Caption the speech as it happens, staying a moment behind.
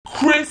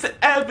Chris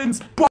Evans'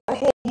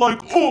 butthole like,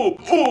 oh.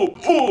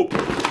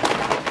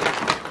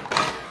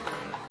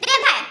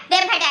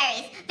 Vampire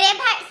Diaries.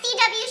 Vampire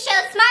CW show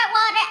Smart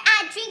Water.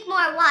 Drink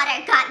more water.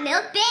 Got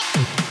milk, bitch?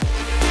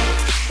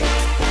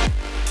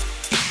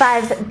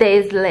 5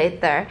 days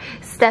later,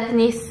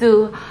 Stephanie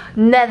Sue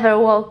never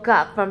woke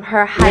up from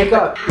her Honey,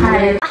 stop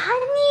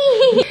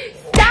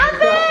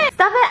it!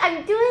 Stop it!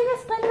 I'm doing a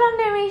SpongeBob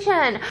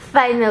narration.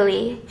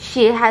 Finally,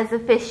 she has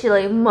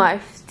officially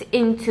morphed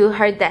into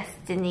her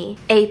destiny.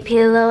 A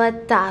pillow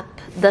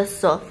atop the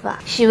sofa.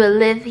 She will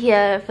live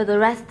here for the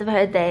rest of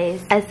her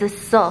days as a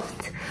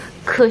soft,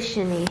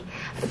 cushiony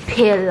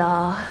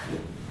pillow.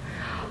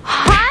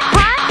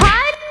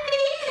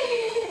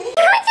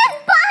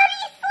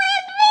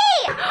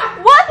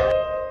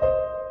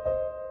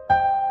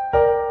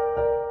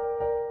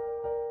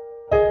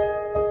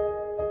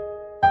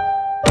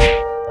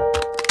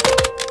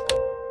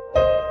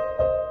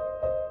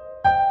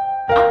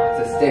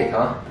 Stick,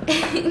 huh?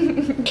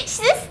 She's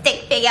a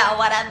stick figure or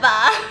whatever.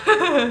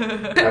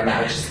 A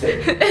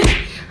matchstick.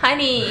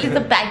 Honey, it's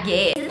a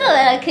baguette. It's a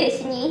little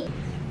cushiony.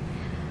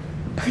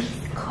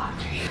 Please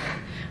cooperate,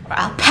 or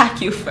I'll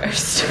pack you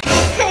first.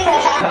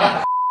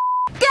 Yeah.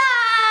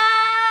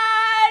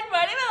 Good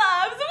morning, my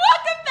loves.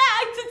 Welcome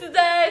back to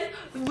today's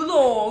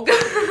vlog.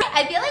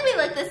 I feel like we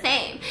look the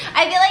same.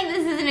 I feel like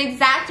this is an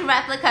exact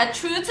replica,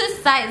 true to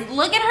size.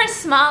 Look at her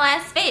small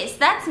ass face.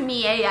 That's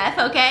me AF,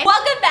 okay?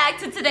 Welcome back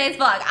to today's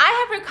vlog. I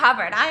have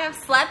recovered. I have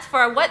slept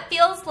for what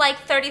feels like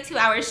 32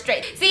 hours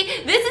straight. See,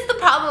 this is the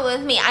problem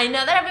with me. I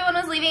know that everyone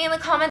was leaving in the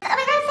comments, Oh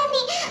my god,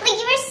 Stephanie, like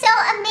you were so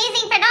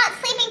amazing for not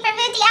sleeping for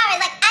 50 hours.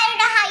 Like, I don't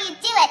know how you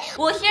do it.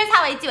 well, here's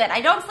how I do it. I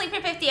don't sleep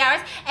for 50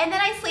 hours, and then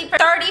I sleep for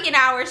 30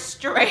 hours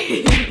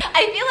straight.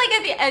 I feel like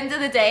at the end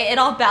of the day, it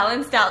all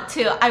balanced out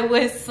too. I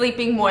was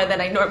sleeping more than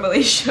I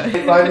normally should.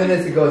 5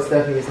 minutes ago,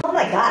 Stephanie said, Oh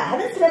my god, I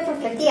haven't slept for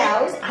 50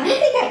 hours? I don't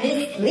think I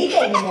need sleep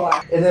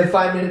anymore. and then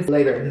 5 minutes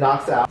later,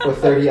 knocks out for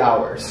 30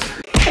 hours.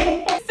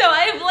 So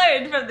I've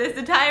learned from this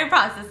entire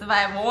process, if I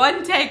have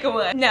one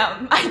takeaway,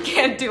 no, I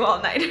can't do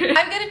all-nighters.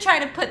 I'm gonna try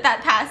to put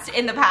that past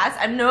in the past.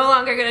 I'm no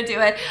longer gonna do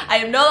it. I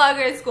am no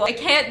longer in school. I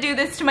can't do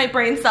this to my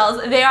brain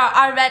cells. They are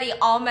already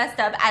all messed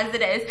up as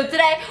it is. So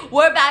today,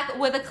 we're back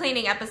with a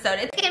cleaning episode.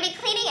 It's gonna be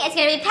cleaning, it's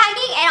gonna be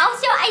packing, and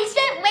also I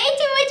spent way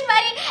too much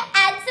money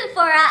at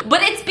Sephora.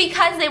 But it's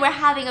because they were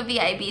having a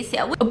VIB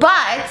sale.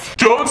 But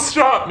Don't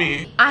stop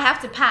me. I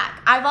have to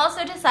pack. I've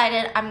also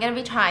decided I'm gonna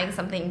be trying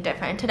something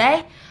different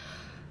today.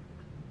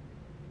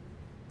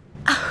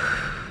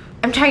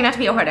 I'm trying not to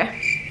be a hoarder.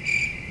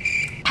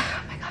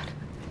 Oh my god.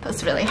 That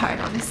was really hard,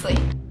 honestly.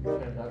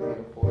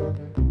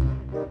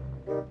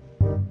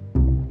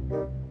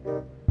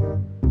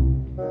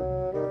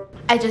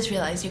 I just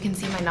realized you can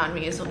see my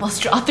non-reusable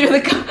straw through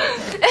the cup.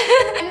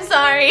 I'm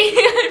sorry.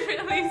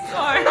 I'm really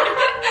sorry. I'm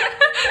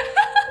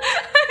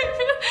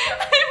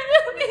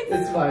really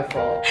It's my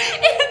fault.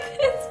 It's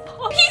his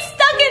fault. He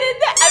stuck it in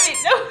there. I mean,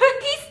 no.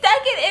 He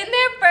stuck it in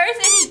there first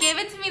and he gave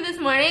it to me this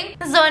morning.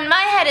 So in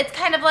my head, it's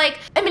kind of like,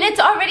 I mean, it's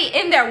already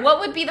in there. What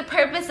would be the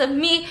purpose of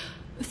me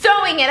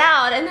throwing it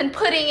out and then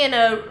putting in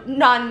a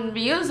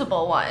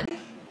non-reusable one?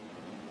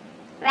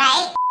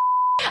 Right?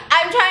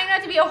 I'm trying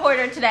not to be a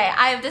hoarder today.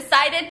 I have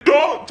decided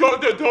Don't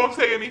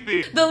say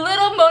anything. the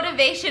little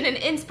motivation and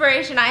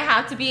inspiration I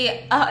have to be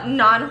a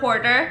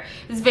non-hoarder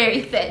is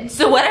very thin.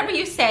 So whatever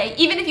you say,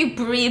 even if you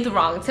breathe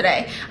wrong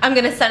today, I'm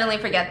gonna suddenly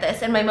forget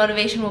this and my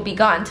motivation will be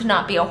gone to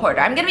not be a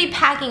hoarder. I'm gonna be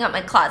packing up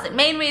my closet.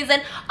 Main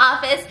reason,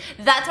 office,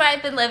 that's where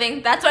I've been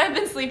living, that's where I've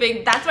been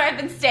sleeping, that's where I've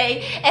been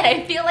staying, and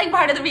I feel like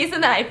part of the reason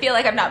that I feel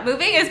like I'm not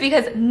moving is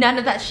because none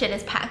of that shit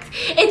is packed.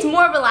 It's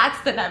more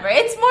relaxed than ever.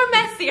 It's more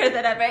messier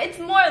than ever. It's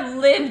more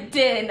lived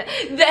in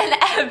than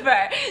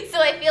ever. So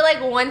I feel like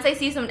once I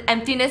see some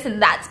emptiness in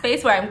that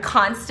space where I'm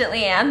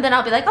constantly am, then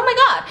I'll be like, oh my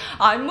god,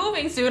 I'm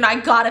moving soon, I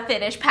gotta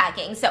finish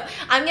packing. So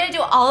I'm gonna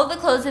do all of the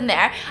clothes in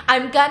there.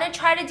 I'm gonna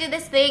try to do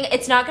this thing.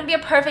 It's not gonna be a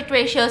perfect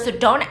ratio, so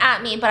don't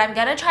at me, but I'm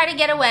gonna try to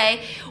get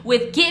away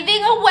with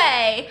giving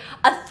away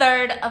a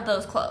third of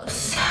those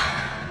clothes.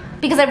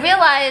 Because I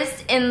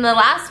realized in the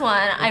last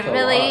one,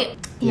 That's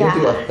You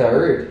do a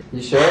third.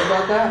 You sure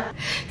about that?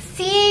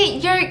 See,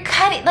 you're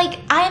cutting, like,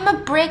 I'm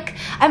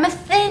a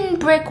thin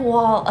brick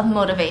wall of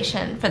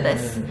motivation for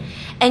this.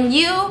 And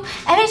you,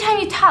 every time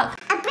you talk,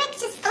 A brick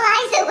just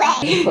flies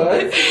away.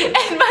 What?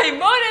 and my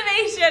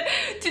motivation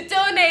to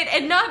donate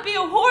and not be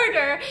a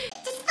hoarder,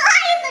 Just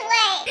flies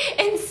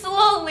away. and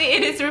slowly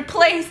it is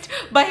replaced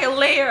by a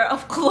layer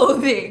of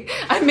clothing.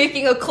 I'm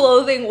making a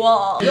clothing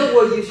wall. You know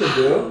what you should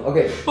do?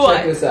 Okay, What?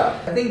 check this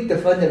out. I think the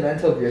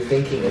fundamental of your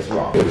thinking is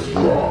wrong.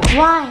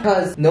 Why?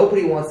 Because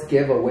nobody wants to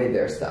give away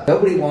their stuff.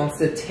 Nobody wants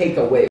to take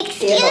away.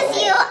 Excuse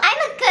you, I'm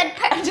a good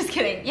person. I'm just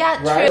kidding.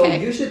 Yeah, Right? true. So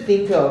you should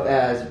think of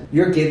as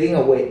you're giving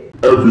away,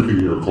 Everything in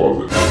your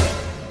closet.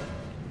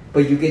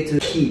 but you get to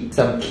keep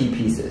some key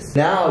pieces.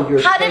 Now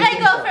you're How did I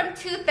thinking go of- from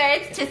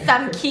 2/3 to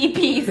some key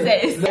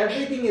pieces?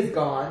 Everything is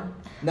gone.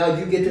 Now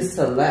you get to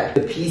select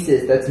the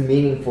pieces that's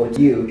meaningful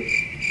to you.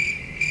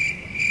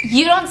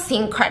 You don't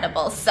seem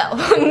credible, so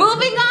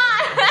moving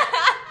on.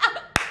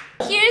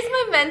 Here's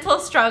mental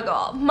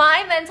struggle.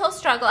 My mental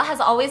struggle has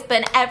always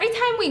been every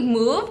time we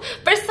move,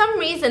 for some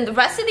reason, the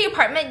rest of the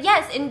apartment,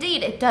 yes,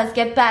 indeed, it does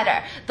get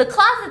better. The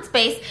closet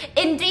space,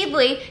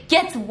 indeedly,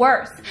 gets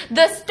worse.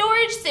 The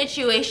storage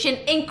situation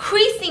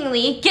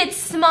increasingly gets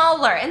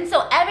smaller. And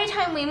so every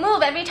time we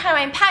move, every time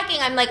I'm packing,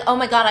 I'm like, oh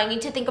my God, I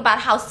need to think about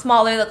how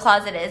smaller the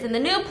closet is in the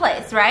new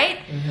place, right?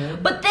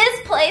 But this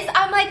place,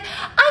 I'm like,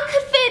 I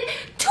could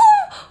fit 2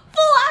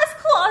 full-ass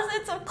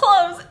closets of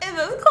clothes in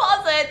this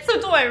closet,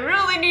 so do I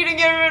really need to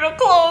get rid of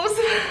clothes?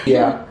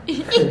 Yeah.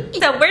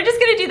 So we're just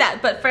gonna do that,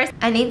 but first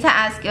I need to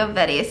ask you a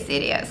very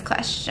serious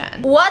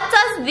question. What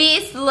does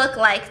this look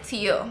like to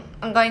you?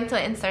 I'm going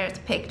to insert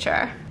a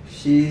picture.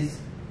 She's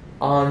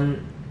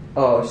on,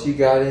 oh, she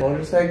got in a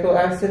motorcycle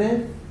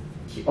accident?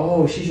 She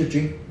should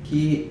drink.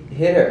 He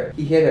hit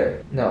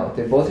her. No,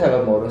 they both have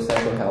a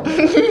motorcycle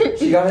helmet.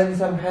 She got in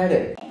some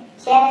headache.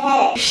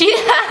 She's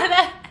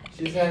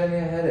having a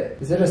headache.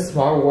 Is that a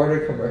Smart Water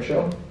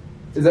commercial?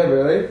 Is that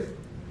really?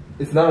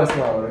 It's not a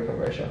Smart Water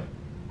commercial.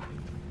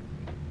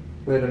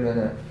 Wait a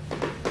minute.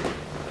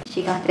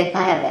 She got bit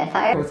by a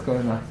vampire. What's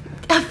going on?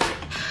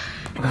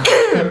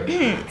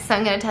 So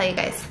I'm gonna tell you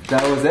guys.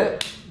 That was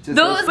it?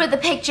 Those were the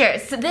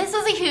pictures. So this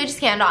was a huge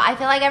scandal. I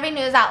feel like every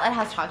news outlet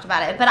has talked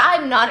about it, but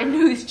I'm not a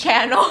news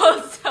channel,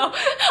 so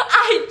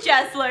I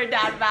just learned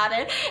out about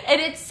it.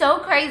 And it's so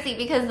crazy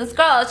because this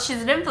girl,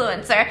 she's an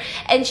influencer,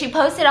 and she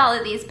posted all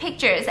of these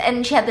pictures,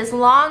 and she had this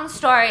long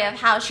story of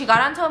how she got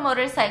onto a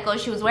motorcycle,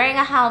 she was wearing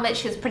a helmet,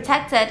 she was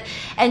protected,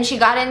 and she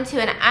got into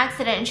an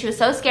accident, and she was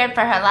so scared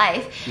for her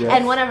life. Yes.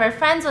 And one of her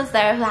friends was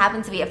there who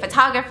happened to be a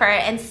photographer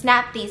and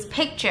snapped these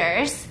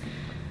pictures.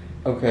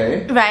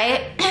 Okay.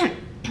 Right?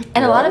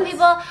 And a lot of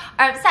people are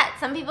upset.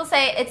 Some people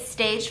say it's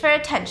staged for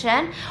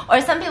attention,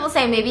 or some people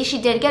say maybe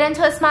she did get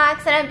into a small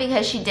accident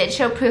because she did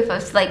show proof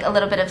of like a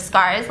little bit of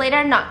scars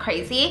later, not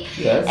crazy.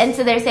 Yes. And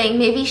so they're saying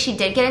maybe she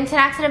did get into an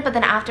accident, but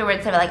then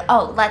afterwards they were like,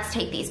 oh, let's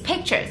take these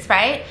pictures,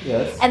 right?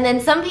 Yes. And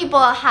then some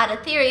people had a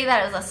theory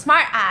that it was a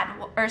Smart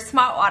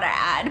Water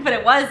ad, but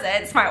it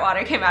wasn't. Smart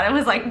Water came out and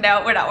was like,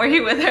 no, we're not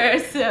working with her,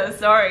 so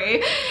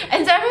sorry.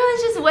 And so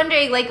everyone's just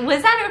wondering, like,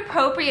 was that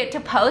appropriate to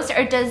post,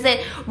 or does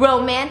it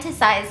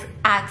romanticize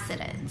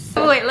accidents?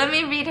 Oh, wait, let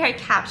me read her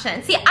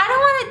caption. See, I don't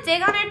want to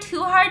dig on her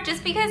too hard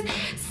just because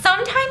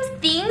sometimes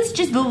things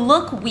just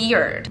look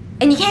weird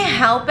and you can't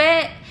help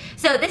it.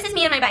 So this is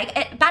me on my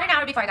bike about an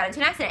hour before I got into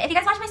an accident. If you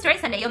guys watched my story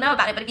Sunday, you'll know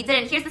about it, but if you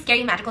didn't, here's the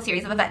scary magical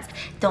series of events.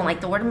 Don't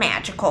like the word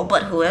magical,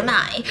 but who am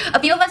I? A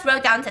few of us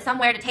rode down to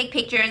somewhere to take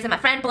pictures, and my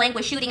friend Blank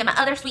was shooting, and my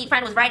other sweet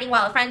friend was riding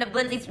while a friend of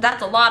Lindsay's,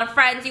 that's a lot of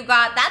friends you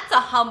got. That's a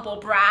humble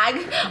brag.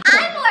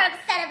 I'm more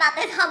upset about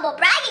this humble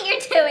bragging you're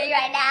doing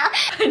right now.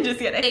 I'm just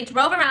kidding. They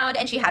drove around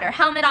and she had her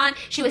helmet on.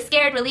 She was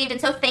scared, relieved, and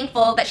so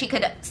thankful that she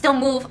could still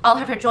move all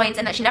of her joints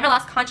and that she never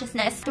lost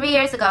consciousness. 3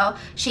 years ago,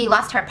 she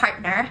lost her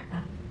partner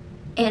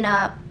in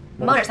a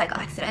motorcycle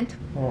accident.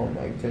 Oh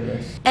my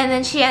goodness. And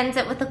then she ends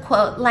it with a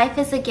quote, life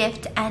is a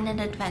gift and an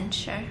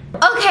adventure.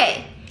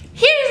 Okay,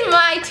 here's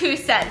my 2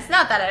 cents.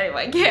 Not that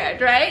anyone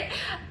cared, right?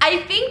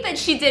 I think that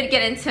she did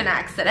get into an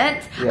accident.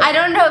 Yeah. I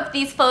don't know if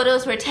these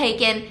photos were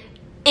taken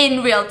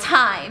in real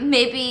time.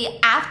 Maybe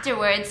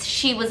afterwards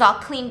she was all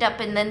cleaned up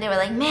and then they were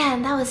like,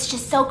 man, that was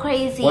just so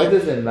crazy. Why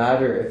does it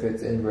matter if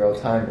it's in real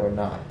time or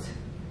not?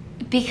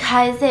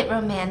 Because it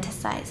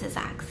romanticizes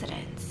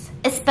accidents.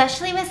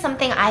 Especially with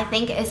something I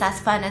think is as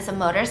fun as a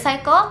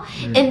motorcycle.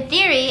 In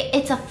theory,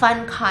 it's a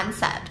fun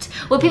concept.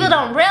 What people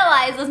don't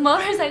realize is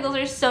motorcycles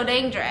are so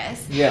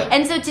dangerous. Yeah.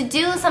 And so to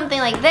do something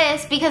like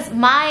this, because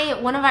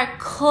one of our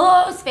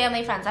close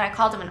family friends, that I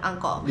called him an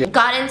uncle,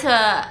 got into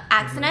an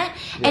accident,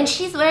 and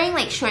she's wearing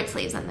like short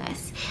sleeves in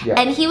this. Yeah.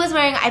 And he was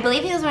wearing, I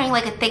believe he was wearing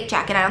like a thick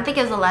jacket. I don't think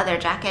it was a leather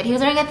jacket. He was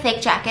wearing a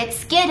thick jacket,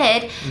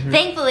 skidded.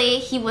 Thankfully,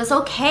 he was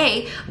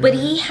okay, but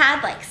he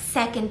had like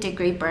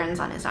 2nd-degree burns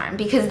on his arm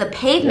because the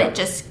pavement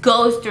just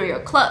goes through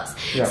your clothes.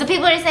 So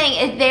people are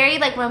saying it very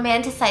like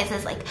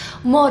romanticizes like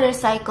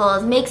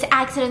motorcycles, makes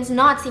accidents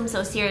not seem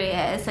so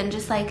serious, and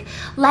just like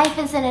life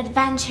is an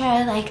adventure,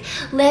 like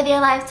live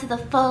your life to the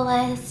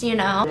fullest, you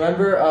know.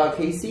 Remember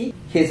Casey?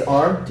 His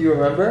arm, do you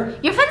remember?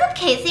 You're friends with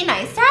Casey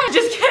Neistat?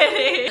 Just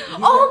kidding.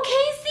 Oh,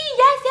 Casey,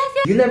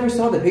 yes. You never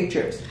saw the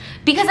pictures.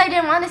 Because I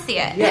didn't want to see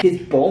it. Yeah, his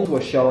bones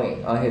were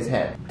showing on his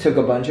hand. Took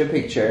a bunch of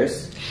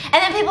pictures. And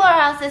then people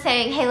are also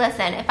saying, hey,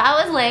 listen, if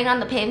I was laying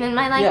on the pavement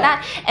like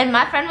that and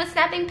my friend was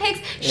snapping pics,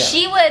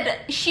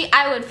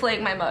 I would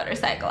fling my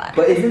motorcycle at her.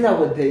 But isn't that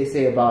what they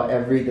say about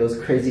those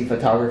crazy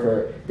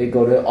photographer? They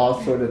go to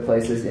all sort of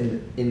places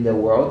in the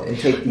world and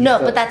take these No,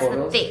 but that's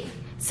photos? the thing.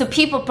 So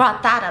people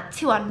brought that up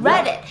too on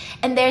Reddit.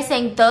 And they're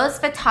saying those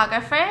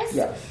photographers,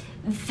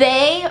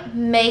 they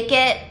make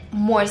it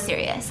more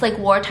serious, like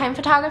wartime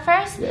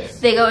photographers. Yes.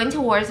 They go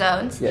into war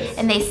zones Yes.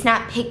 and they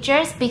snap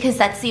pictures because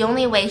that's the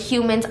only way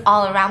humans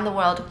all around the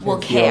world will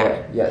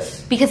care.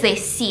 Yes. Because they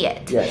see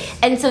it. Yes.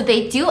 And so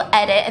they do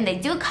edit and they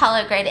do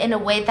color grade in a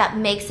way that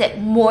makes it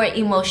more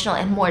emotional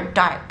and more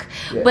dark.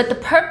 Yes. But the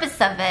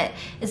purpose of it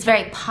is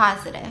very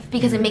positive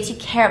because it makes you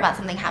care about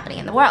something happening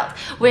in the world.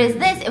 Whereas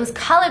this, it was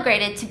color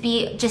graded to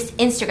be just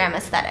Instagram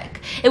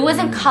aesthetic. It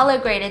wasn't color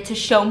graded to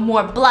show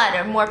more blood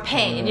or more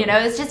pain, you know?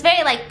 It was just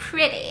very like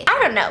pretty. I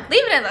don't know,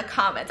 leave it in the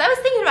comments. I was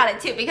thinking about it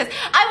too because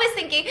I was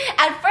thinking,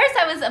 at first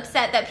I was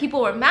upset that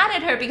people were mad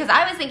at her because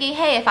I was thinking,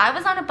 hey, if I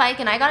was on a bike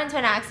and I got into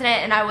an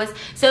accident and I was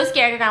so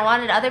scared and I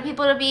wanted other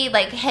people to be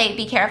like, hey,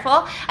 be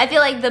careful, I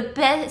feel like the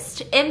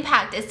best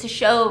impact is to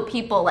show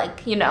people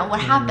like, you know, what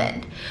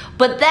happened.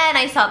 But then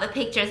I saw the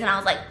pictures and I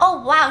was like,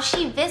 oh wow,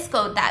 she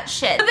viscoed that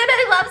shit. But then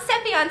I love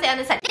Steph on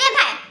the side.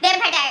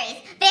 Vampire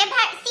Diaries,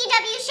 Vampire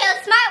CW show,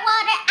 smart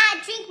water,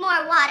 add drink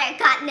more water,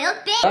 got milk,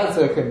 bitch. That's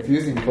a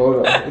confusing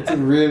photo. It's a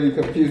really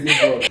confusing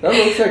photo. That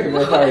looks like a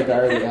Vampire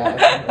Diary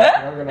ad.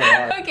 I'm not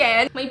gonna lie.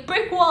 Okay, my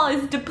brick wall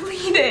is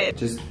depleted.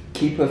 Just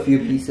keep a few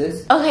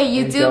pieces. Okay,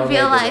 you and do don't make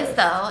it realize worse.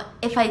 though,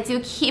 if I do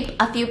keep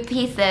a few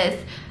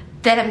pieces,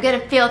 then I'm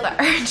gonna feel the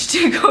urge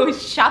to go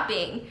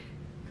shopping.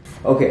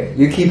 Okay,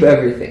 you keep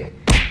everything.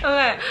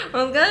 Okay,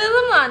 let's go to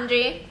the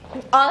laundry.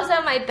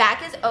 Also, my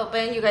back is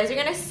open. You guys are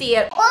gonna see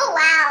it. Oh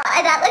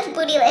wow, that looks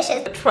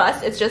bootylicious.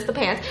 Trust, it's just the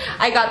pants.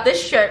 I got this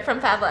shirt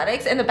from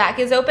Fabletics and the back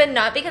is open,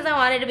 not because I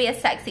wanted to be a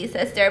sexy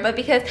sister, but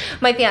because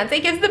my fiance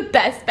gives the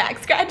best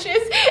back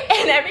scratches.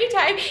 And every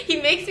time he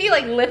makes me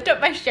like lift up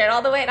my shirt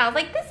all the way and I was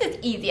like, this is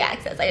easy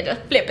access. I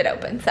just flip it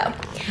open, so.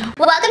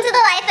 Well, welcome to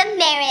the life of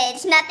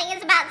marriage. Nothing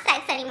is about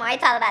sex anymore.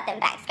 It's all about them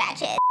back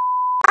scratches.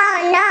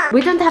 Oh no.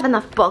 We don't have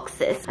enough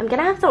boxes. I'm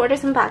gonna have to order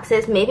some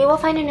boxes. Maybe we'll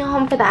find a new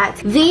home for that.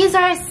 These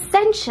are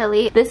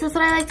essentially, this is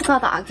what I like to call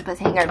the octopus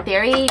hanger.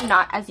 Very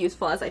not as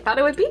useful as I thought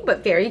it would be,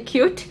 but very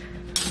cute.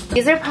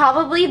 These are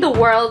probably the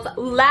world's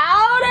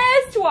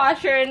loudest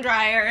washer and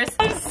dryers.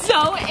 I'm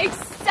so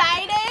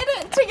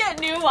excited to get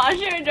new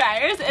washer and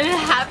dryers, and it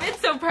happened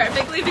so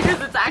perfectly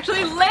because it's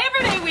actually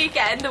Labor Day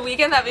weekend, the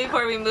weekend that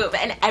before we move,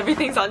 and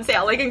everything's on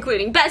sale, like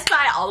including Best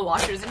Buy, all the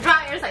washers and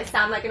dryers. I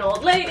sound like an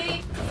old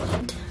lady.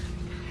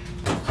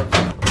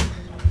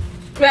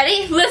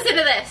 Ready? Listen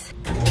to this.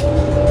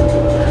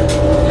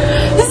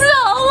 So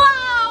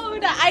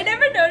loud! I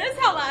never noticed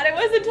how loud it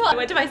was until I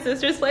went to my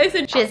sister's place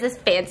and she has this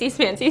fancy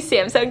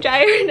Samsung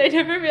dryer and I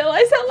never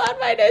realized how loud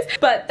mine is.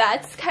 But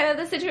that's kind of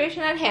the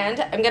situation at hand.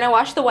 I'm gonna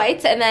wash the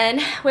whites and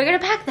then we're gonna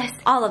pack this.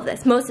 All of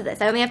this, most of this.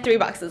 I only have 3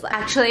 boxes left.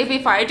 Actually,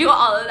 before I do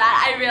all of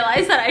that, I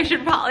realized that I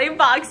should probably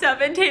box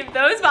up and tape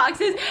those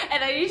boxes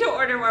and I need to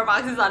order more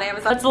boxes on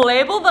Amazon. Let's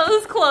label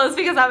those closed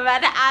because I'm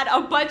about to add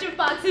a bunch of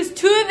boxes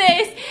to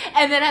this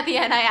and then at the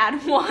end I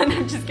add 1.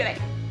 I'm just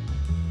kidding.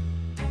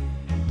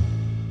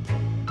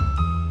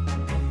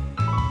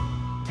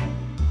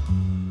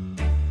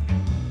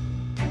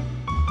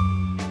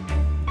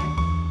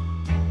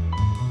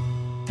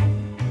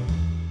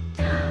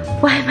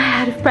 Why am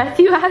I out of breath,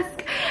 you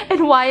ask?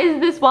 And why is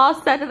this wall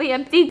suddenly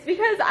empty? It's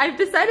because I've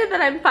decided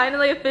that I'm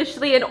finally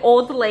officially an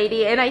old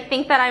lady and I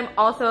think that I'm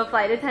also a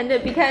flight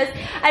attendant because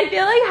I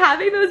feel like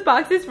having those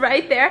boxes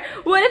right there,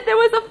 what if there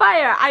was a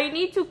fire? I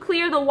need to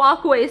clear the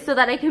walkways so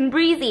that I can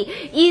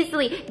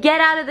easily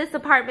get out of this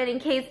apartment in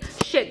case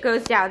shit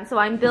goes down. So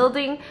I'm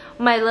building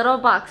my little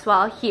box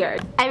wall here.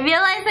 I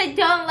realize I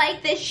don't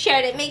like this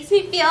shirt. It makes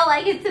me feel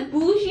like it's a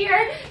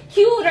bougier,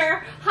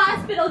 cuter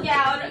hospital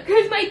gown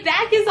because my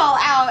back is all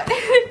out.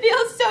 It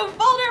feels so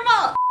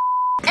vulnerable.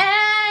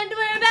 And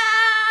we're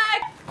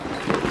back!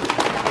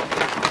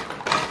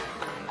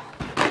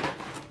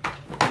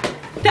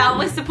 That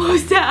was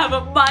supposed to have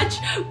a much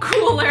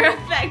cooler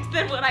effect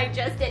than what I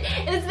just did.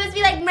 It was supposed to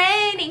be like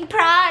raining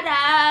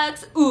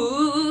products,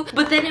 ooh.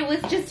 But then it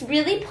was just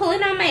really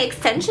pulling on my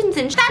extensions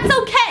and that's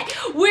okay.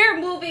 We're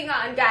moving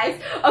on,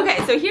 guys. Okay,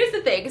 so here's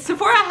the thing.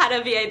 Sephora had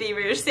a VIB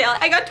Rouge sale.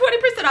 I got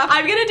 20% off.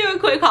 I'm gonna do a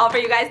quick haul for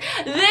you guys.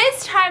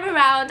 This time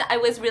around, I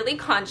was really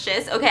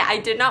conscious. Okay, I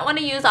did not want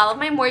to use all of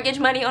my mortgage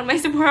money on my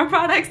Sephora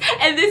products.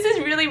 And this is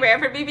really rare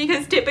for me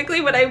because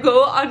typically when I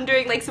go on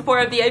during like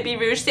Sephora VIB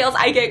Rouge sales,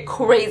 I get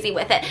crazy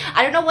with it.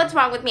 I don't know what's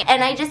wrong with me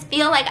and I just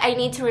feel like I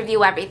need to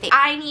review everything.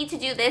 I need to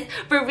do this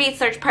for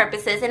research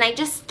purposes and I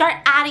just start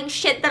adding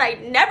shit that I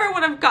never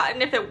would have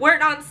gotten if it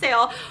weren't on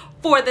sale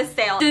for the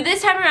sale. So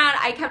this time around,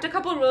 I kept a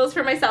couple rules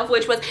for myself,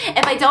 which was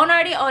if I don't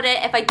already own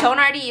it, if I don't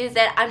already use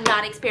it, I'm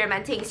not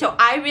experimenting. So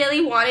I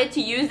really wanted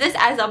to use this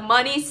as a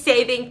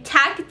money-saving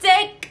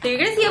tactic. So you're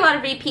gonna see a lot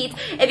of repeats.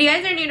 If you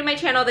guys are new to my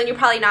channel, then you're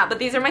probably not, but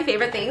these are my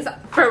favorite things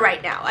for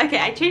right now. Okay,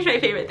 I change my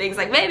favorite things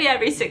like maybe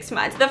every 6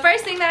 months. The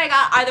first thing that I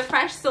got are the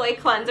Fresh Soy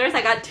Cleansers.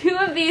 I got 2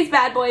 of these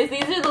bad boys.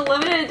 These are the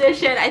limited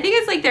edition. I think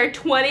it's like their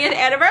 20th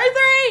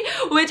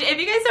anniversary, which if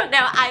you guys don't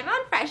know, I'm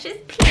on Fresh's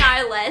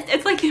PR list.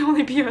 It's like the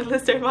only PR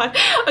list I'm on.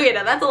 Okay,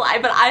 no, that's a lie,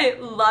 but I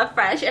love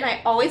Fresh and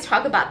I always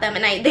talk about them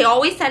and they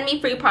always send me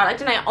free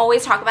product and I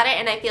always talk about it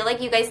and I feel like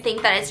you guys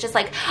think that it's just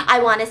like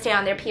I want to stay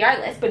on their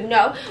PR list, but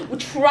no,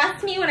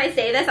 trust me when I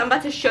say this. I'm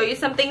about to show you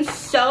something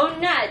so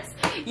nuts.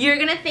 You're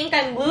gonna think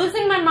I'm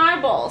losing my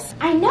marbles.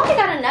 I know I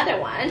got another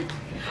one.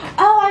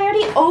 Oh, I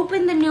already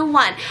opened the new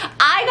one.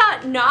 I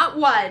got not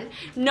 1,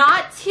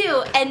 not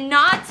 2, and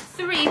not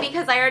 3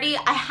 because I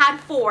had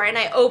 4 and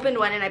I opened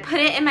one and I put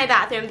it in my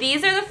bathroom.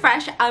 These are the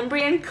fresh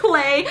Umbrian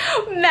clay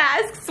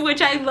masks,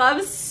 which I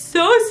love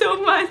so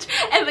much,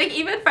 and like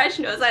even Fresh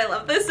knows I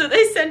love this, so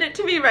they send it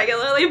to me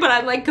regularly, but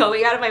I'm like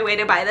going out of my way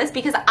to buy this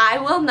because I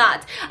will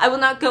not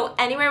go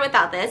anywhere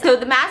without this. So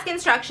the mask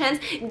instructions,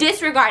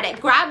 disregard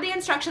it. Grab the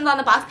instructions on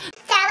the box,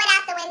 Throw it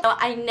out the window.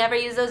 I never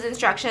use those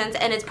instructions,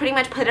 and it's pretty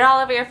much put it all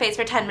over your face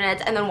for 10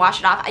 minutes and then wash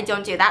it off. I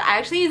don't do that. I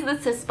actually use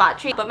this to spot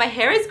treat, but my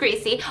hair is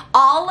greasy.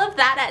 All of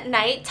that at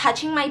night,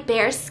 touching my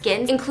bare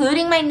skin,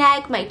 including my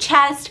neck, my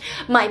chest,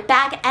 my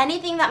back,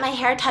 anything that my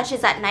hair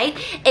touches at night,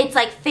 it's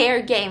like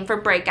fair game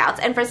for breakouts.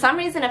 And for some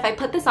reason, if I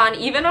put this on,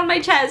 even on my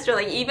chest or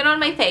like even on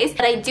my face,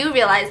 but I do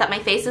realize that my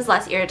face is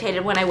less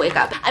irritated when I wake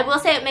up. I will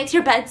say it makes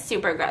your bed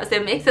super gross.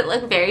 It makes it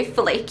look very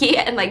flaky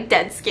and like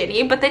dead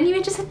skinny, but then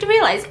you just have to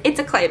realize it's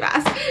a clay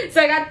mask.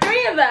 So I got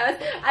 3 of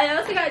those. I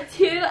also got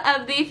 2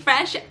 of the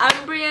Fresh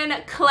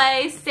Umbrian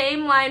Clay,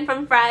 same line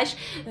from Fresh.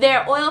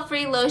 They're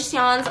oil-free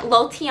lotions,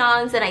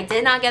 and I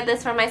did not get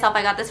this for myself.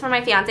 I got this for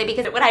my fiance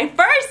because when I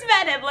first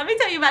met him, let me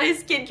tell you about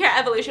his skincare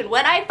evolution.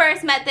 When I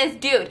first met this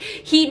dude,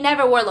 he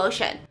never wore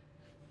lotion.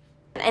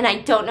 And I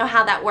don't know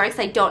how that works.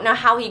 I don't know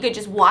how he could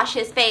just wash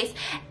his face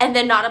and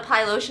then not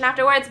apply lotion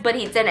afterwards, but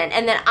he didn't.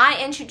 And then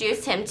I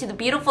introduced him to the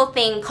beautiful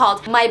thing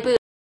called My Boo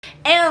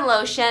and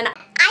lotion.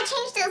 I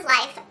changed his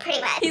life pretty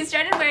much. He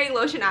started wearing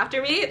lotion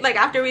after me, like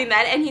after we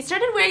met, and he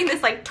started wearing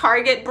this like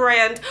Target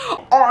brand,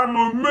 I'm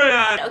a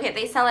man. Okay,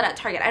 they sell it at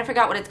Target. I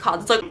forgot what it's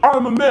called. It's like,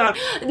 I'm a man.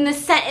 and the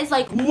scent is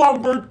like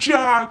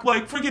Lumberjack,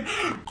 like freaking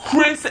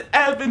Chris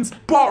Evans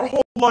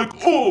butthole, like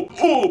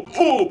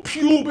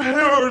pube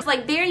hair. it's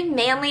like very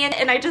manly,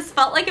 and I just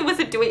felt like it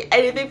wasn't doing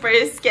anything for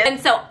his skin. And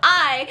so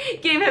I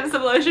gave him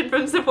some lotion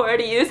from Sephora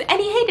to use, and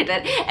he hated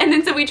it. And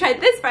then so we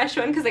tried this Fresh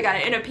one because I got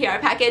it in a PR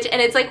package,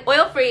 and it's like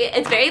oil-free.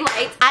 It's very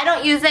light. I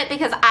don't use it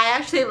because I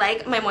actually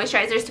like my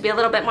moisturizers to be a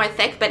little bit more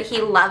thick, but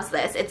he loves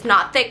this. It's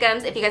not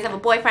thickums. If you guys have a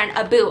boyfriend,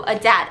 a boo, a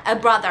dad, a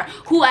brother,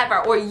 whoever,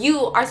 or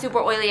you are super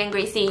oily and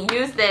greasy,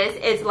 use this.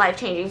 It's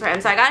life-changing for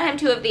him. So I got him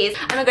 2 of these.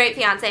 I'm a great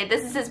fiance.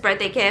 This is his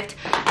birthday gift.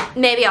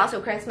 Maybe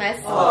also Christmas.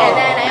 Aww. And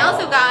then I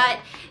also got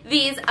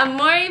these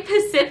Amore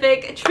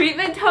Pacific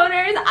treatment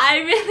toners.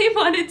 I really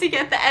wanted to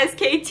get the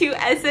SK2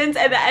 Essence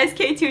and the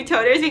SK2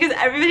 toners because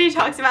everybody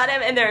talks about them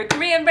and they're a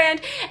Korean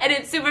brand and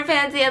it's super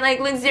fancy and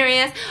like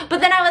luxurious. But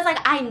then I was like,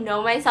 I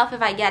know myself,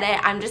 if I get it,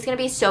 I'm just gonna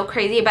be so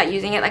crazy about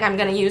using it. Like I'm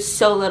gonna use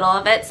so little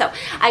of it. So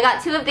I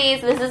got 2 of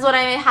these. This is what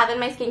I have in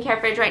my skincare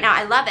fridge right now.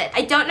 I love it.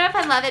 I don't know if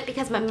I love it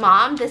because my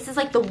mom, this is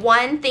like the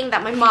one thing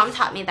that my mom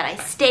taught me that I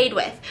stayed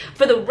with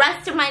for the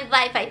rest of my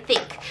life, I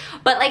think.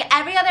 But like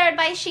every other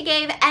advice she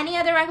gave, any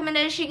other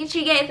recommendation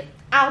she gave,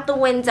 out the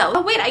window.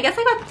 Oh wait, I guess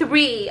I got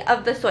 3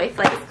 of the Soy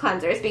Flakes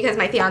cleansers because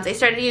my fiance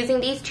started using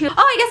these too. Oh,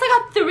 I guess I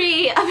got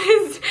 3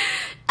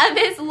 of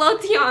his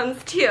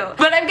lotions too.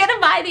 But I'm gonna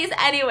buy these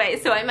anyway,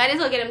 so I might as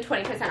well get him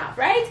 20% off,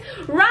 right?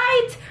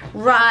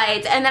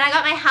 Right. And then I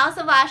got my House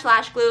of Lash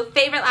glue,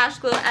 favorite lash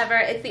glue ever.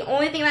 It's the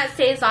only thing that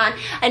stays on.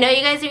 I know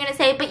you guys are gonna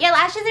say, but your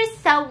lashes are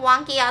so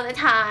wonky all the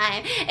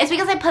time. It's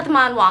because I put them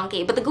on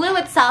wonky, but the glue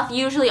itself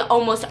usually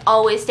almost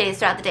always stays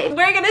throughout the day.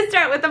 We're gonna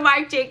start with the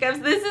Marc Jacobs.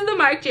 This is the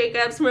Marc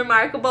Jacobs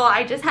Remarkable.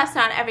 I just have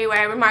snot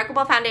everywhere.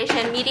 Remarkable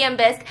foundation, medium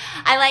bisque.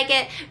 I like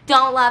it,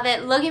 don't love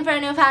it. Looking for a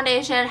new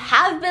foundation,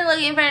 have been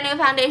looking for a new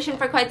foundation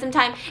for quite some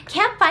time.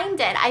 Can't find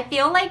it. I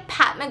feel like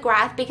Pat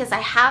McGrath because I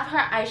have her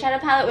eyeshadow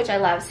palette, which I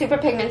love, super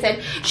pigmented.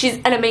 She's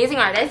an amazing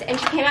artist, and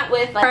she came out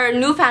with like, her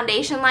new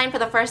foundation line for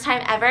the first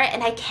time ever,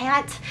 and I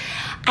can't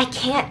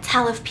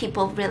tell if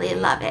people really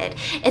love it.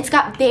 It's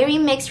got very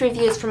mixed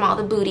reviews from all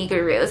the booty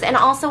gurus, and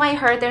also I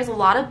heard there's a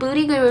lot of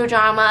booty guru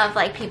drama of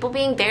like people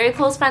being very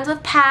close friends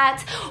with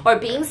Pat or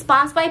being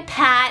sponsored by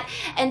Pat,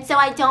 and so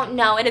I don't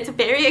know, and it's a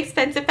very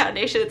expensive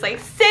foundation. It's like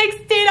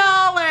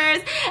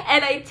 $60,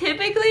 and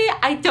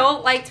I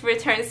don't like to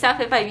return stuff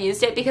if I've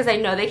used it because I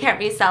know they can't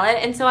resell it,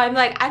 and so I'm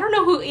like, I don't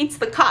know who eats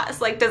the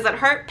cost. Like, does it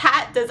hurt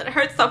Pat? Does it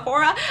hurt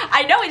Sephora?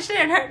 I know it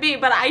shouldn't hurt me,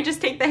 but I just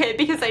take the hit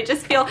because I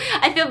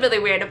feel really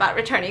weird about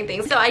returning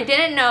things. So I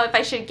didn't know if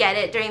I should get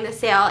it during the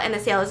sale, and the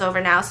sale is over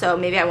now, so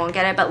maybe I won't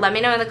get it, but let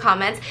me know in the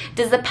comments.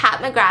 Does the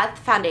Pat McGrath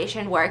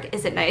foundation work?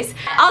 Is it nice?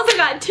 I also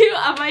got 2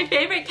 of my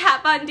favorite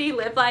Kat Von D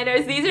lip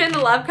liners. These are in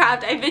the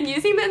Lovecraft. I've been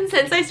using them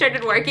since I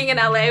started working in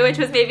LA, which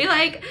was maybe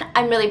like,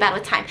 I'm really bad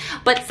with time,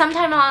 but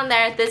sometime along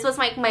there, this was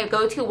like my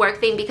go-to work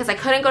thing because I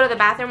couldn't go to the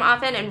bathroom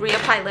often and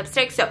reapply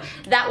lipstick, so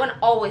that one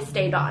always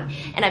stayed on,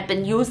 and I've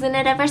been using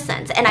it ever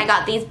since. And I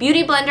got these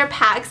beauty blender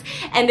packs,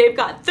 and they've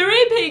got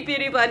 3 pink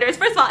beauty blenders.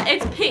 First of all,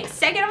 it's pink.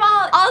 Second of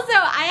all, also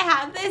I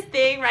have this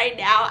thing right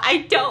now.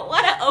 I don't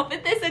want to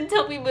open this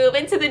until we move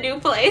into the new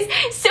place,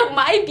 so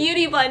my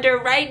beauty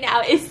blender right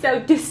now is so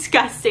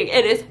disgusting.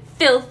 It is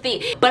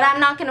filthy, but I'm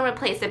not gonna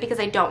replace it because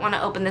I don't want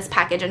to open this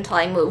package until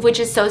I move, which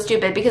is so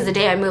stupid because the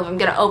day I move I'm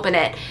gonna open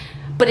it,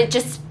 but I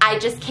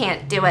just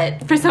can't do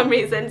it for some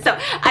reason. So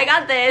I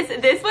got this.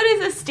 This one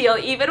is a steal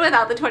even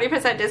without the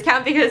 20%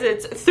 discount because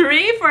it's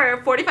 3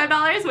 for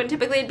 $45 when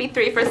typically it'd be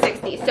 3 for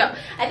 $60. So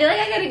I feel like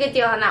I got a good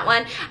deal on that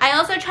one. I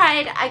also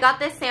I got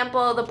this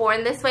sample, the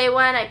Born This Way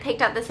one. I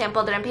picked up the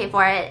sample, didn't pay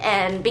for it,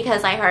 and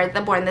because I heard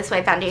the Born This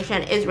Way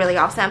foundation is really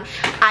awesome.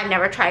 I've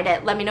never tried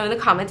it. Let me know in the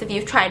comments if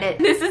you've tried it.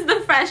 This is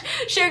the Fresh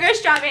Sugar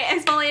Strawberry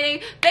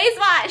Exfoliating Face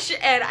Wash,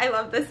 and I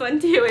love this one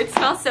too. It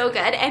smells so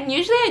good, and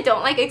usually I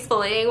don't like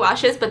exfoliating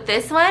washes, but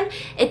this one,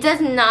 it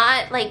does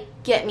not like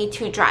get me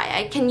too dry.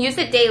 I can use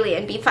it daily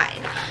and be fine.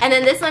 And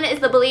then this one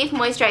is the Belief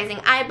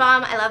Moisturizing Eye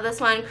Balm. I love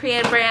this one,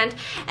 Korean brand.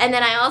 And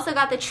then I also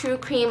got the True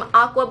Cream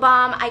Aqua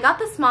Balm. I got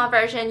the small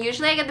version.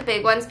 Usually I get the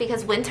big ones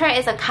because winter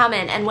is a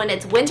coming, and when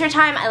it's winter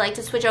time, I like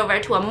to switch over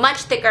to a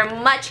much thicker,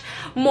 much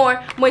more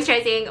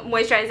moisturizing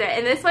moisturizer.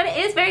 And this one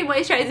is very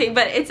moisturizing,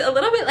 but it's a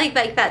little bit like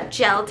that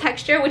gel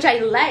texture, which I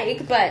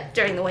like, but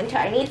during the winter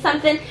I need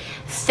something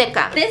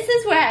thicker. This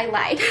is where I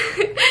lied.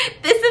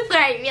 This is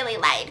where I really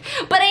lied.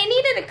 But I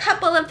needed a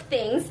couple of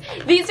things.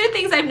 These are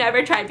things I've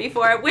never tried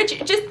before, which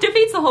just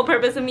defeats the whole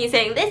purpose of me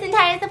saying this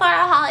entire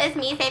Sephora haul is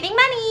me saving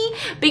money,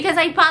 because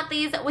I bought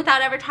these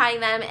without ever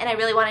trying them and I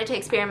really wanted to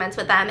experiment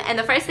with them. And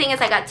the first thing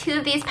is I got 2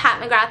 of these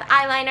Pat McGrath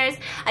eyeliners.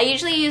 I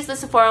usually use the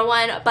Sephora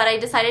one, but I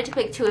decided to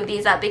pick 2 of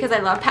these up because I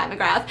love Pat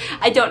McGrath.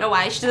 I don't know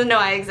why. She doesn't know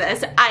I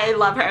exist. I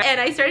love her. And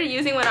I started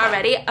using one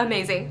already.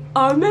 Amazing.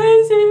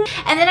 Amazing.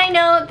 And then I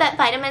know that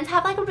vitamins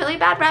have like a really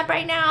bad rep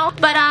right now,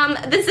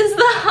 but this is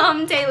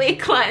the Daily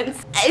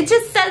Cleanse. It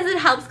just says it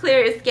helps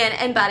clear your skin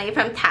and body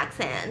from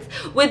toxins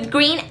with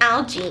green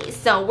algae.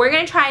 So we're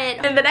gonna try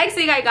it. And the next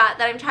thing I got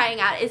that I'm trying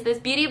out is this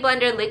Beauty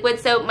Blender liquid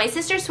soap. My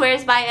sister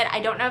swears by it. I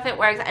don't know if it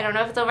works. I don't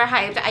know if it's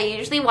overhyped. I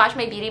usually wash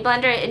my Beauty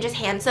Blender in just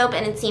hand soap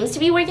and it seems to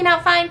be working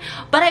out fine.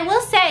 But I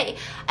will say,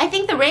 I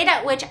think the rate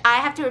at which I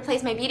have to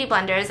replace my Beauty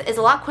Blenders is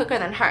a lot quicker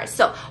than hers.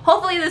 So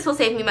hopefully this will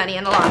save me money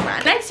in the long run.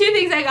 The next 2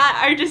 things I got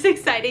are just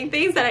exciting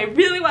things that I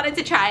really wanted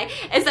to try,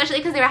 especially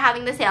because they were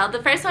having the sale.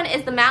 The first one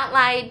is the Mount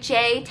Lai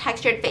J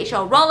Textured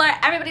Facial Roller.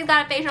 Everybody's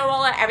got a facial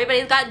roller.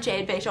 Everybody's got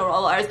jade facial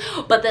rollers,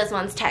 but this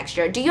one's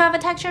textured. Do you have a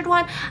textured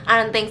one?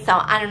 I don't think so.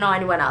 I don't know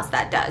anyone else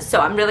that does. So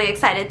I'm really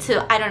excited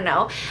to, I don't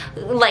know,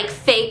 like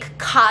fake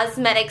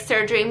cosmetic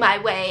surgery my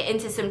way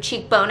into some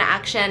cheekbone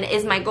action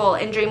is my goal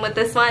and dream with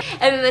this one.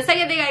 And then the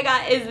second thing I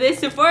got is this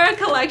Sephora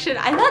collection.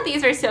 I thought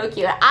these were so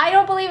cute. I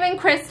don't believe in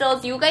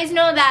crystals. You guys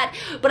know that,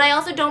 but I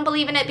also don't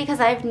believe in it because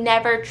I've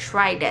never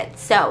tried it.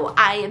 So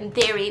I am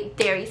very,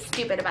 very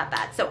stupid about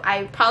that. So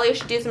I probably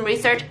should do some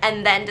research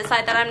and then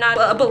decide that I'm not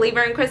a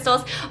believer in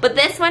crystals. But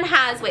this one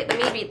has, wait, let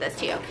me read this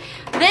to you.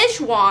 This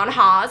one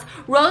has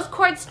rose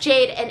quartz,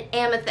 jade, and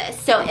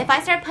amethyst. So if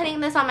I start putting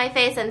this on my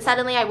face and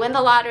suddenly I win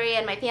the lottery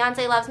and my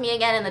fiance loves me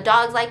again and the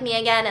dogs like me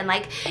again and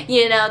like,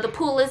 you know, the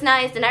pool is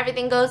nice and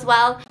everything goes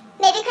well,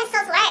 Maybe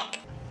crystals work.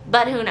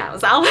 but who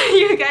knows? I'll let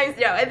you guys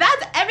know. And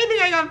that's everything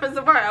I got from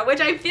Sephora,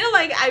 which I feel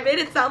like I made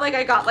it sound like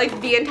I got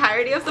like the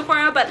entirety of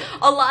Sephora, but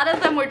a lot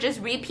of them were just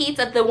repeats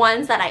of the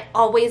ones that I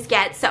always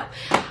get. So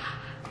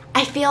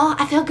I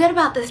feel good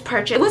about this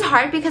purchase. It was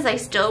hard because I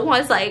still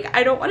was like,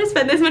 I don't want to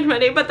spend this much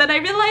money, but then I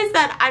realized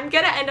that I'm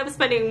gonna end up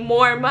spending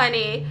more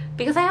money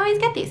because I always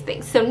get these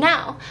things. So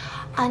now,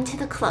 onto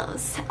the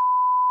clothes.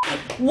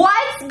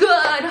 What's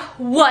good?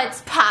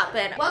 What's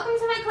poppin'? Welcome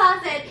to my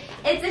closet.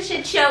 It's a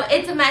shit show.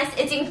 It's a mess.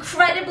 It's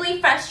incredibly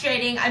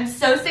frustrating. I'm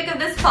so sick of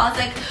this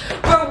closet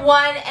for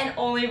one and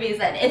only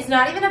reason. It's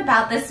not even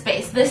about the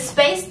space. The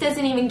space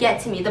doesn't even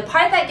get to me. The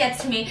part that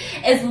gets to me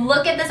is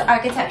look at this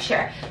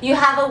architecture. You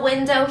have a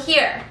window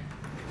here.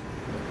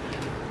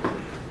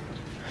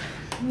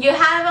 You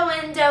have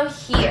a window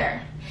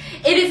here.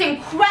 It is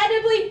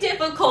incredibly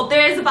difficult.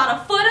 There is about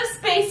a foot of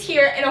space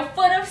here and a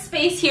foot of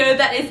space here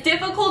that is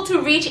difficult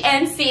to reach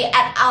and see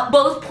at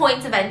both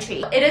points of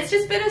entry. It has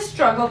just been a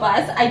struggle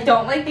bus. I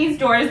don't like these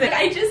doors. Like,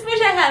 I just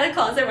wish I had a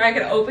closet where I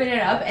could open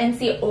it up and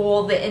see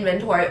all the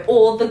inventory,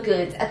 all the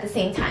goods at the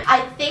same time.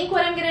 I think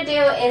what I'm gonna do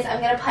is I'm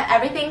gonna put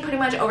everything pretty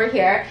much over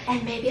here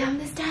and maybe on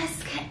this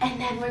desk,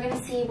 and then we're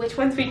gonna see which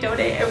ones we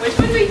donate and which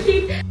ones we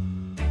keep.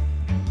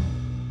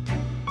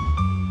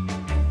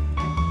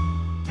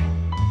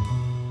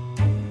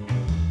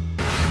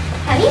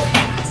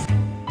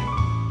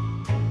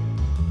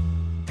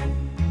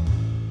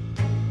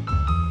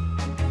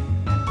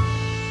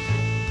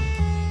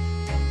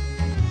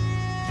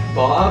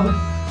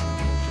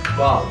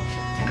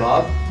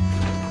 Bob.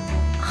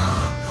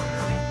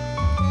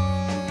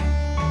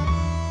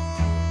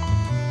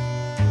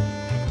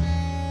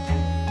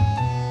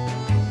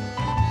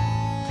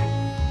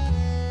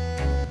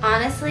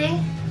 Honestly,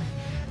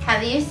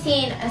 have you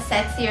seen a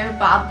sexier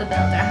Bob the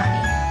Builder,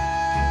 honey?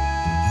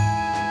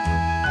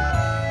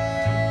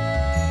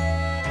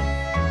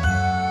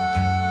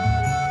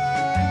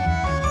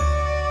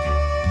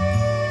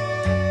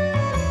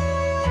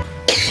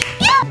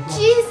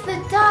 Jeez, the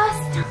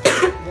dust.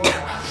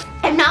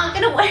 I'm not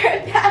gonna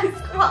wear a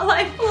mask while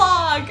I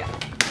vlog.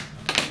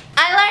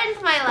 I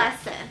learned my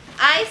lesson.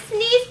 I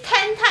sneezed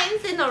 10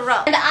 times in a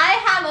row. And I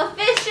have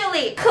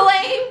officially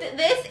claimed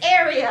this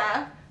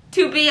area to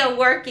to be a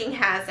working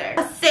hazard,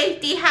 a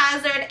safety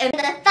hazard, and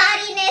The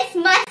thoughtiness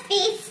must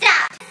be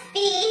stopped.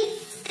 Be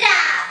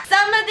stopped.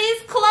 some of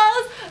these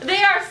clothes,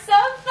 they are so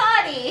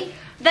thoughty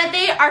that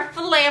they are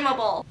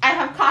flammable. I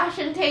have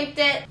caution taped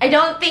it. I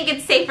don't think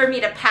it's safe for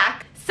me to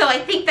pack. So I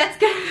think that's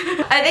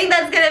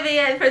gonna be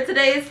it for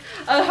today's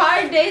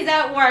hard days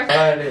at work.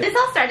 This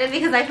all started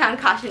because I found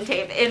caution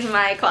tape in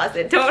my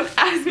closet. Don't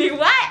ask me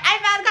why I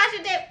found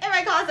caution tape in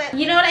my closet.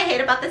 You know what I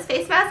hate about this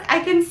face mask?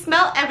 I can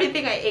smell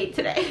everything I ate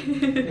today.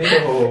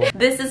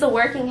 This is a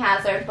working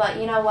hazard, but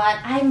you know what?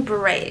 I'm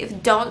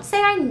brave. Don't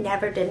say I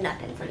never did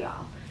nothing for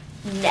y'all.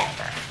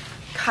 Never.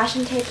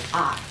 Caution tape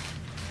off.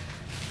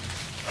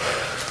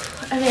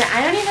 I mean,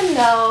 I don't even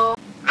know.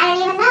 I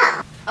don't even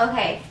know.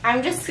 Okay,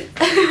 I'm just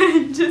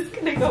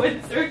gonna go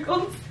in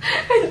circles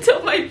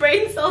until my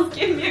brain cells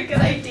give me a good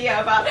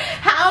idea about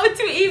how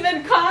to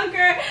even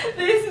conquer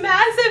this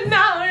massive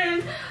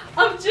mountain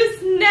of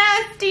just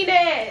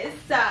nastiness.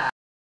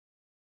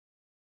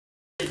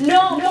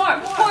 No more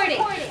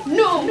hoarding.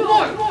 No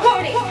more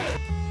hoarding.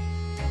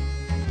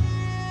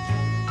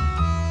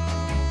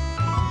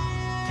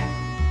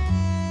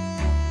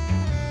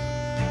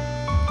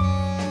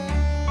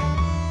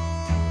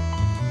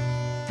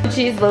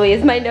 Jeez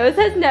Louise, my nose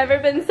has never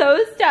been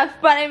so stuffed,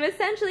 but I'm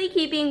essentially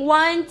keeping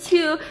 1,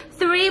 2,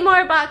 3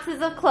 more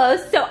boxes of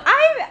clothes. So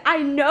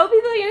I know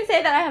people are gonna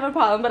say that I have a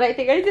problem, but I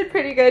think I did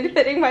pretty good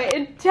fitting my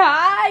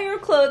entire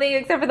clothing,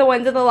 except for the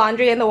ones in the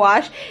laundry and the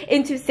wash,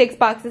 into 6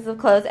 boxes of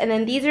clothes. And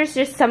then these are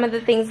just some of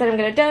the things that I'm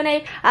gonna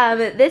donate.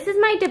 This is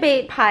my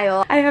debate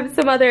pile. I have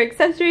some other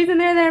accessories in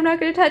there that I'm not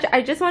gonna touch.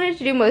 I just wanted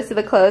to do most of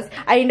the clothes.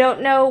 I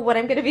don't know what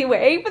I'm gonna be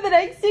wearing for the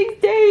next 6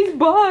 days,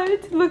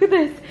 but look at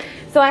this.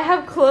 So I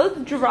have clothes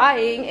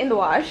drying in the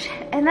wash,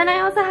 and then I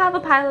also have a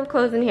pile of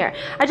clothes in here.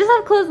 I just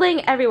have clothes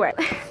laying everywhere.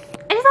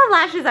 I just have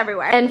lashes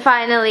everywhere. And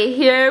finally,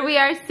 here we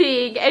are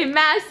seeing a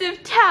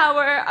massive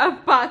tower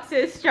of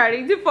boxes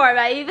starting to form.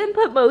 I even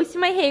put most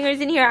of my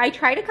hangers in here. I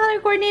try to color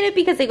coordinate it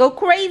because they go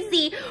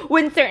crazy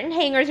when certain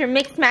hangers are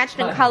mixed, matched,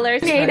 and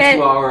colors. Spent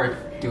 2 hours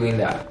doing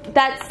that.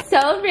 That's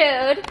so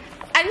rude.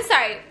 I'm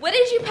sorry, what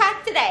did you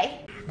pack today?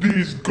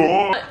 These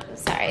gone.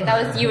 Sorry,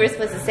 that was, you were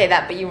supposed to say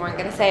that, but you weren't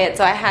gonna say it,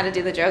 so I had to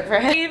do the joke for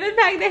him. I even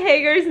packed the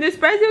hangers.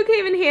 Nespresso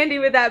came in handy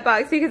with that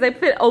box because I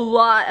put a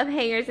lot of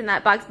hangers in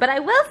that box. But I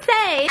will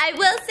say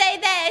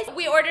this.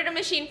 We ordered a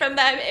machine from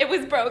them. It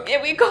was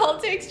broken. We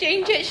called to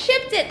exchange it,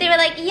 shipped it. They were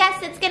like,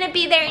 yes, it's gonna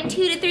be there in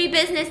 2 to 3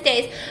 business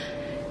days.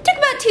 Took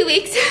about 2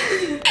 weeks.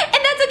 And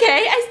that's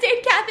okay. I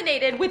stayed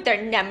caffeinated with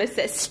their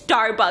nemesis,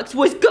 Starbucks.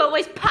 Was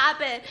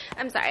poppin'.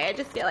 I'm sorry, I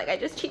just feel like I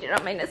just cheated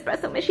on my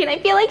Nespresso machine. I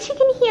feel like she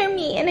can hear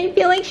me, and I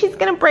feel like she's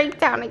gonna break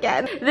down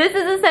again. This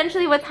is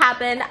essentially what's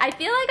happened. I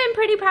feel like I'm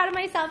pretty proud of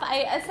myself.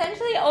 I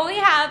essentially only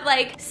have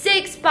like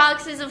 6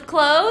 boxes of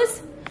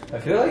clothes. I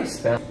feel like you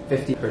spent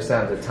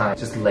 50% of the time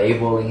just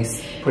labeling,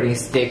 putting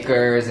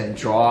stickers and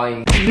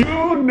drawing.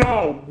 You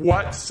know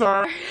what,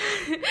 sir?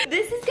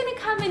 This is gonna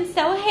come in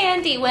so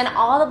handy when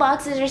all the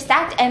boxes are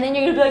stacked, and then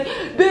you're gonna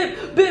be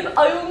like, babe,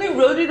 I only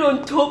wrote it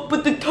on top,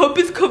 but the top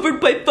is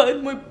covered by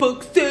 5 more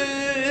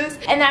boxes.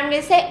 And then I'm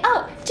gonna say,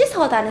 oh, just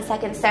hold on a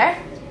second, sir.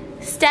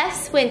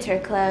 Steph's winter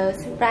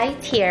clothes right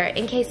here,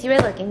 in case you were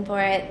looking for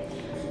it.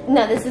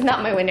 No, this is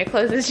not my winter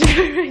clothes, it's just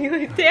my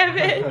regular, damn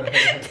it.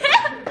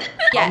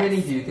 Yes. How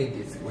many do you think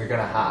we're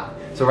gonna have?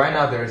 So right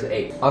now there's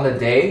 8. On the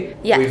day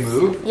yes. we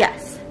move,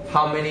 yes.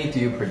 How many do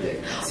you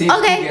predict? See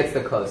okay. who gets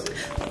the closest.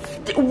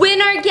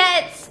 Winner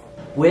gets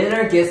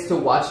to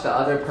watch the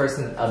other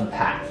person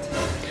unpacked.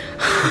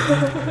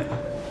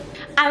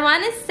 I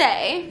wanna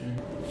say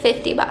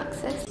 50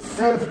 boxes.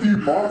 50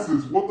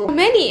 boxes? What the? How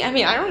many? I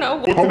mean, I don't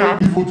know. How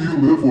many people do you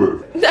live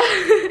with?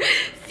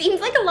 Seems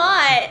like a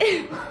lot.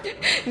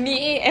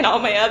 Me and all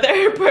my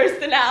other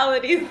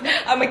personalities.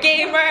 I'm a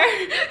gamer,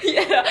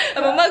 yeah,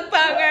 I'm a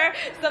mukbanger,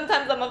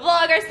 sometimes I'm a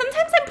vlogger,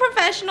 sometimes I'm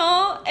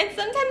professional, and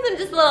sometimes I'm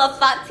just a little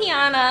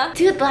Tatiana.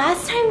 Dude,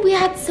 last time we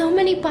had so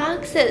many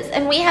boxes,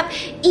 and we have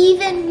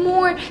even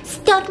more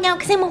stuff now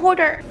because I'm a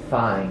hoarder.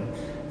 Fine,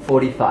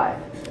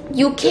 45.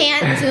 You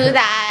can't do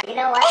that. You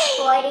know what?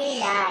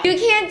 49. You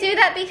can't do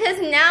that because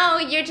now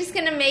you're just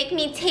gonna make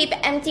me tape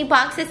empty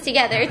boxes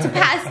together to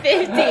pass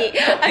 50.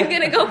 I'm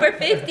gonna go for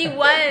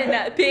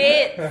 51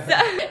 bits.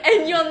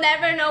 And you'll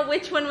never know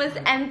which one was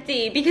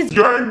empty because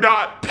you're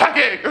not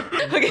packing.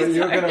 Okay, But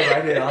you're gonna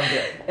write it on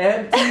there.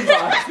 Empty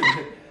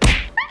boxes.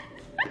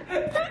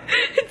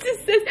 It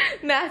just says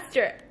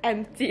master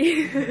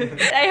empty.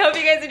 I hope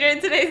you guys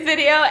enjoyed today's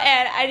video,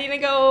 and I need to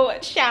go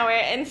shower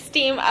and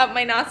steam up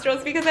my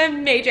nostrils because I have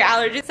major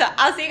allergies. So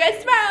I'll see you guys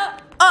tomorrow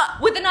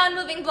with a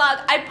non-moving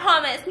vlog. I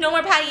promise, no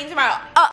more packing tomorrow.